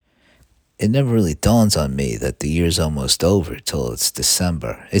it never really dawns on me that the year's almost over till it's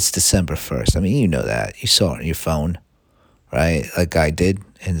December. It's December 1st. I mean, you know that. You saw it on your phone, right? Like I did.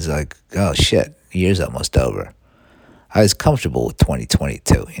 And it's like, oh shit, the year's almost over. I was comfortable with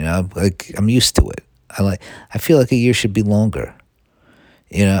 2022, Like I'm used to it. I feel like a year should be longer.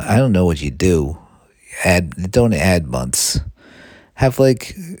 I don't know what you do. Don't add months. Have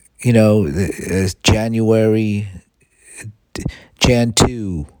like, January, Jan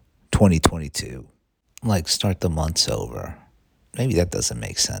 2, 2022. Like start the months over. Maybe that doesn't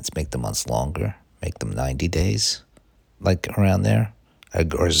make sense. Make the months longer. Make them 90 days, like around there.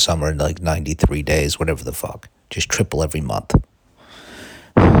 Or some are like 93 days, whatever the fuck. Just triple every month.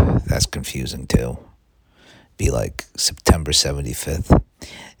 That's confusing too. Be like September 75th.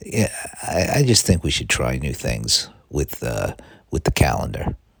 Yeah, I just think we should try new things with the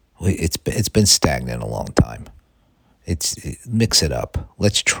calendar. It's been stagnant a long time. Mix it up.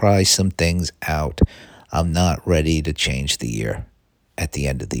 Let's try some things out. I'm not ready to change the year at the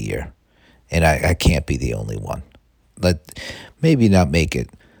end of the year, and I can't be the only one. Maybe not make it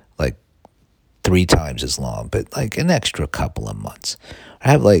like 3 times as long, but like an extra couple of months.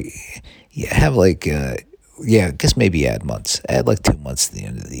 I guess maybe add months. Add like 2 months to the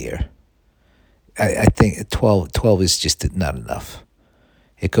end of the year. I think 12 is just not enough.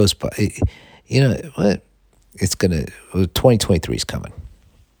 It goes by, you know what? 2023 is coming.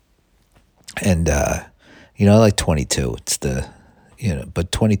 And, I like 22.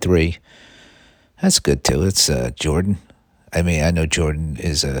 But 23, that's good too. It's Jordan. I mean, I know Jordan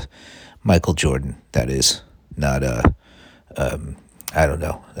is Michael Jordan, that is, not I don't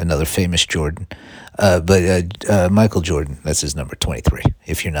know, another famous Jordan. But Michael Jordan, that's his number 23.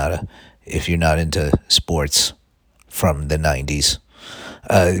 If you're not into sports from the 90s.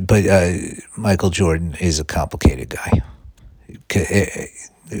 But Michael Jordan is a complicated guy.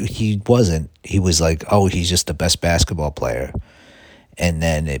 He was like, oh, he's just the best basketball player. And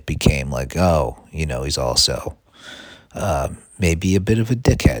then it became like, oh, he's also maybe a bit of a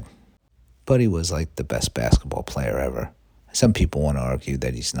dickhead. But he was like the best basketball player ever. Some people want to argue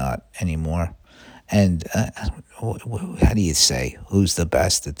that he's not anymore. And how do you say who's the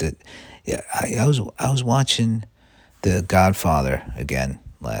best at the? Yeah, I was watching The Godfather again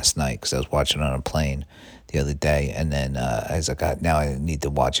last night because I was watching it on a plane the other day, and then I was like, now I need to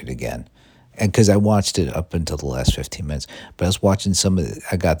watch it again, and because I watched it up until the last 15 minutes, but I was watching some of it.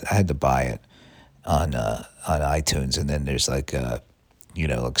 I had to buy it on iTunes, and then there's like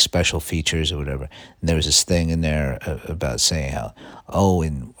like special features or whatever. And there was this thing in there about saying how,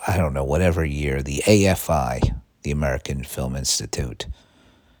 in I don't know whatever year, the AFI, the American Film Institute,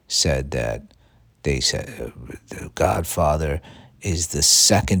 said that they said The Godfather is the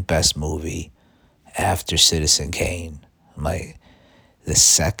second best movie after Citizen Kane. The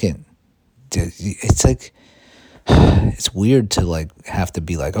second. It's like, it's weird to like have to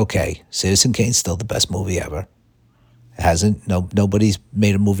be like, okay, Citizen Kane's still the best movie ever. Nobody's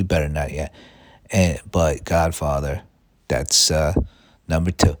made a movie better than that yet. But Godfather, that's number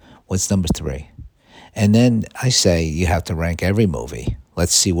 2. What's number 3? And then I say you have to rank every movie.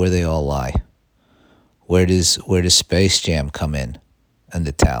 Let's see where they all lie. Where does Space Jam come in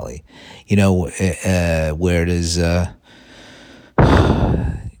the tally? Where does that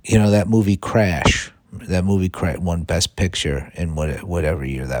movie Crash? That movie won Best Picture in whatever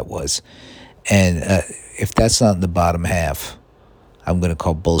year that was. And if that's not in the bottom half, I'm going to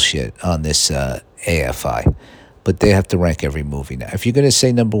call bullshit on this AFI. But they have to rank every movie now. If you're going to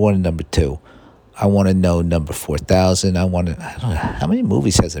say number 1 and number 2, I want to know number 4,000. I don't know, how many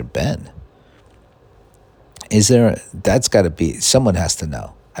movies has there been? That's got to be, someone has to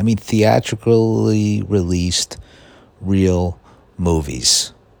know. I mean, theatrically released real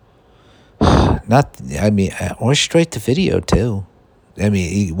movies. Or straight to video too. I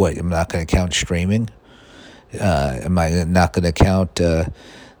mean, what, I'm not going to count streaming? Am I not going to count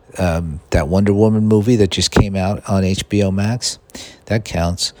that Wonder Woman movie that just came out on HBO Max? That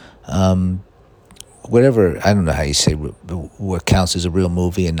counts. Whatever, I don't know how you say what counts as a real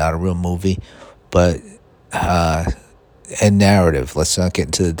movie and not a real movie, but and narrative. Let's not get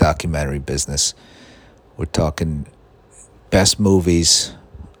into the documentary business. We're talking best movies.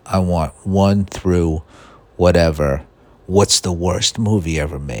 I want 1 through whatever. What's the worst movie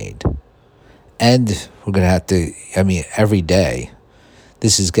ever made? And we're going to have to, every day,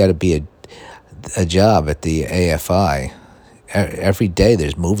 this has got to be a job at the AFI. Every day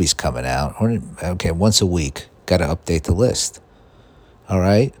there's movies coming out. Okay, once a week, got to update the list. All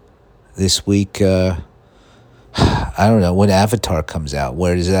right? This week, I don't know, when Avatar comes out,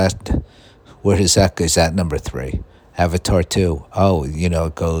 where does that go? Is that number 3? Avatar 2. Oh,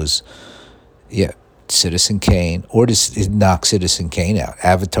 it goes Yeah, Citizen Kane, or to knock Citizen Kane out.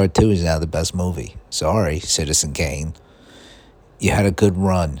 Avatar 2 is now the best movie. Sorry, Citizen Kane. You had a good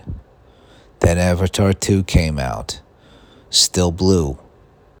run. Then Avatar 2 came out. Still blue.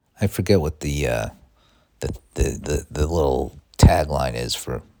 I forget what the little tagline is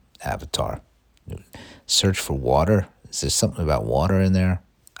for Avatar. Search for water? Is there something about water in there?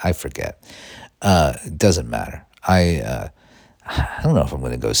 I forget. It doesn't matter. I don't know if I'm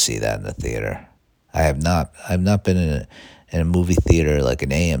going to go see that in the theater. I have not. I've not been in a movie theater like an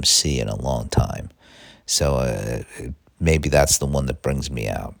AMC in a long time. So maybe that's the one that brings me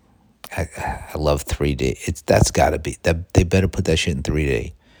out. I love 3D. That's got to be that. They better put that shit in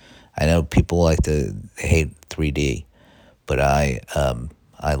 3D. I know people like to hate 3D, but I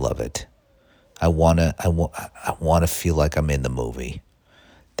love it. I wanna feel like I'm in the movie.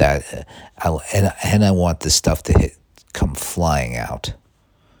 And I want the stuff to come flying out.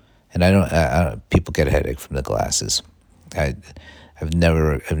 And people get a headache from the glasses. I've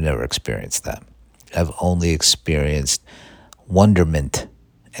never experienced that. I've only experienced wonderment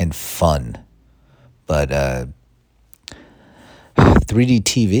and fun. But 3D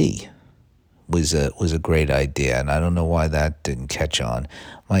TV was a great idea, and I don't know why that didn't catch on.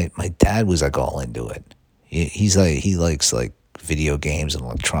 My dad was like all into it. He likes like video games and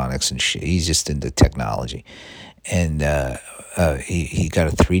electronics and shit. He's just into technology, and he got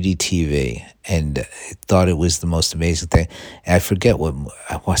a 3D TV and thought it was the most amazing thing. And I forget what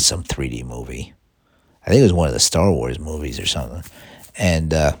I watched some 3D movie. I think it was one of the Star Wars movies or something,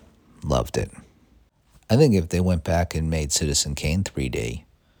 and loved it. I think if they went back and made Citizen Kane 3D,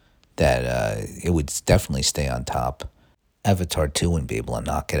 that it would definitely stay on top. Avatar 2 wouldn't be able to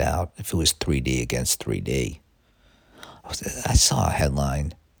knock it out if it was 3D against 3D. I saw a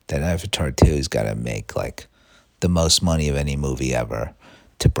headline that Avatar 2's got to make like the most money of any movie ever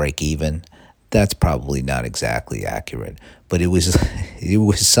to break even. That's probably not exactly accurate, but it was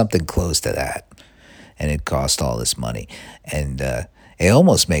something close to that, and it cost all this money, and it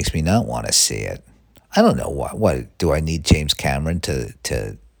almost makes me not want to see it. I don't know what do I need James Cameron to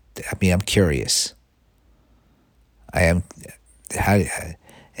I mean, I'm curious. I am and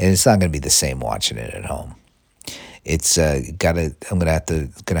it's not going to be the same watching it at home. It's I'm gonna have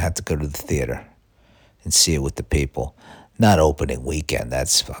to go to the theater and see it with the people. Not opening weekend.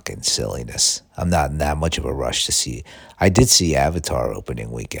 That's fucking silliness. I'm not in that much of a rush to see. I did see Avatar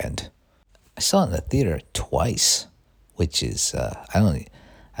opening weekend. I saw it in the theater twice, which is I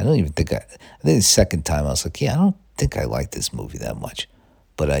don't even think I think the second time I was like, yeah, I don't think I like this movie that much,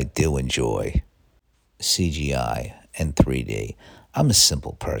 but I do enjoy CGI and 3D. I'm a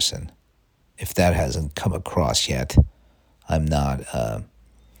simple person. If that hasn't come across yet, I'm not.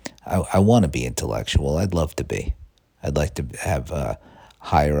 I want to be intellectual. I'd love to be. I'd like to have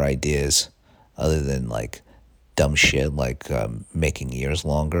higher ideas other than like dumb shit like making years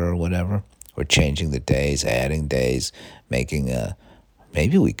longer or whatever, or changing the days, adding days, making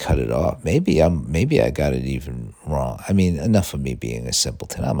maybe we cut it off. Maybe I got it even wrong. I mean, enough of me being a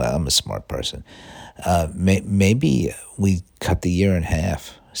simpleton. I'm a smart person. Maybe we cut the year in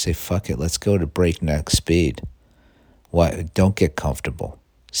half. Say fuck it. Let's go to breakneck speed. Why? Don't get comfortable.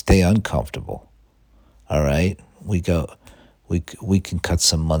 Stay uncomfortable. All right. We can cut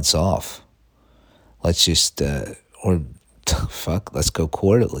some months off. Let's just let's go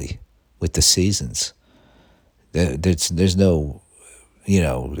quarterly with the seasons. There's no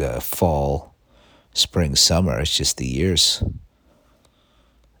fall, spring, summer. It's just the years.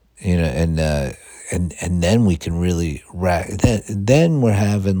 And then we can really then we're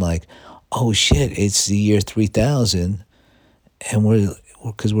having like, oh shit, it's the year 3000, and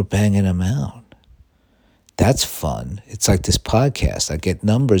because we're banging them out. That's fun. It's like this podcast. I get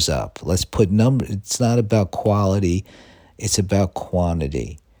numbers up. Let's put numbers. It's not about quality. It's about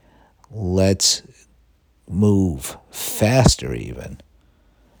quantity. Let's move faster even.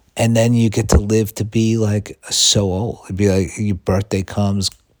 And then you get to live to be like so old. It'd be like your birthday comes,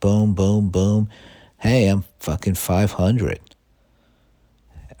 boom, boom, boom. Hey, I'm fucking 500.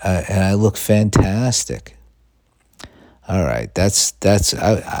 And I look fantastic. All right, that's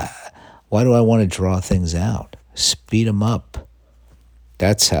why do I want to draw things out? Speed them up.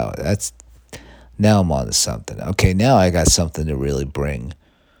 Now I'm on to something. Okay, now I got something to really bring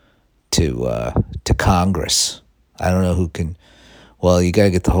to Congress. I don't know who can. Well, you got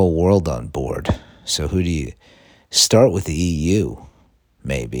to get the whole world on board. So who do you start with? The EU,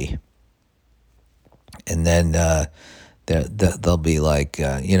 maybe, and then they'll be like,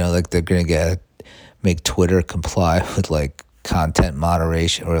 like they're gonna make Twitter comply with like content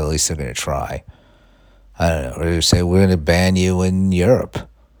moderation, or at least they're gonna try. I don't know. Or they say we're gonna ban you in Europe,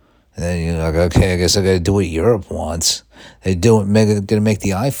 and And then you're like, okay, I guess I got to do what Europe wants. Going to make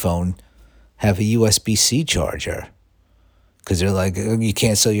the iPhone have a USB-C charger because they're like, "Oh, you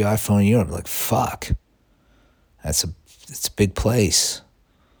can't sell your iPhone in Europe." Like, fuck, it's a big place.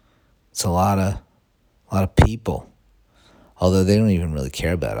 It's a lot of people. Although they don't even really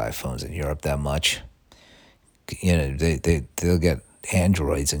care about iPhones in Europe that much. You know, they'll get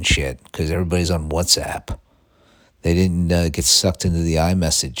Androids and shit because everybody's on WhatsApp. They didn't get sucked into the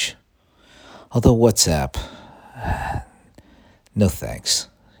iMessage. Although WhatsApp, no thanks.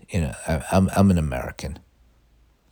 You know, I'm an American.